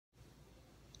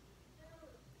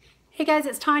Hey guys,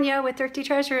 it's Tonya with Thrifty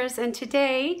Treasures, and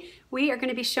today we are going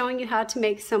to be showing you how to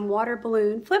make some water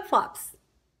balloon flip-flops.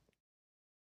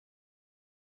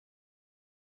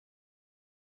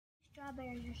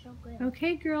 Strawberries are so good.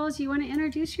 Okay girls, you want to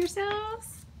introduce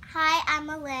yourselves? Hi, I'm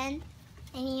Lynn,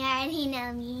 and you already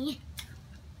know me.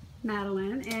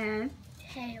 Madeline and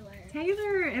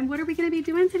Taylor. And what are we going to be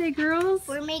doing today, girls?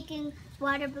 We're making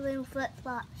water balloon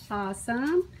flip-flops.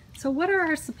 Awesome. So what are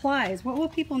our supplies? What will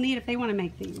people need if they want to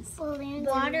make these? Balloons,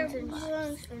 water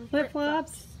balloons, and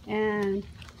Flip-flops and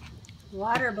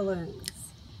water balloons.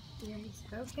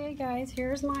 Okay guys,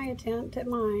 here's my attempt at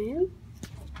mine.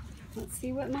 Let's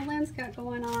see what Madeleine's got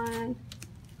going on.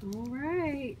 All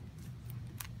right.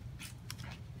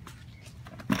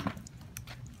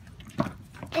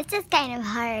 It's just kind of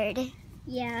hard.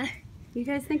 Yeah. You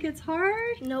guys think it's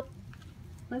hard? Nope.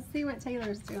 Let's see what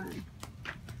Taylor's doing.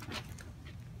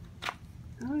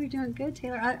 Oh, you're doing good,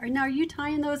 Taylor. Now, are you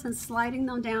tying those and sliding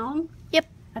them down? Yep.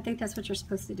 I think that's what you're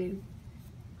supposed to do.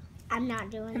 I'm not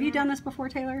doing that. Have you done this before,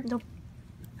 Taylor? Nope.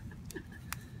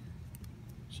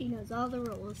 She knows all the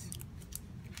rules.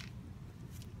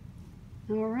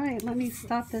 All right, let me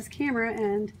stop this camera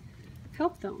and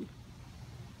help them.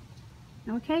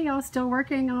 Okay, y'all, still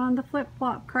working on the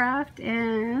flip-flop craft,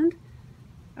 and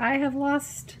I have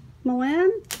lost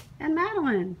Madeline and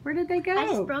Madeline. Where did they go? I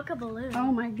just broke a balloon.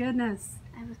 Oh my goodness.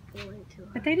 I was pulling too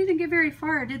hard. But they didn't get very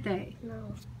far, did they?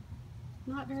 No.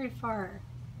 Not very far.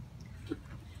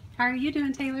 How are you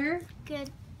doing, Taylor?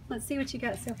 Good. Let's see what you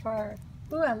got so far.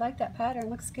 Ooh, I like that pattern.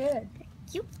 Looks good.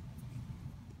 Thank you.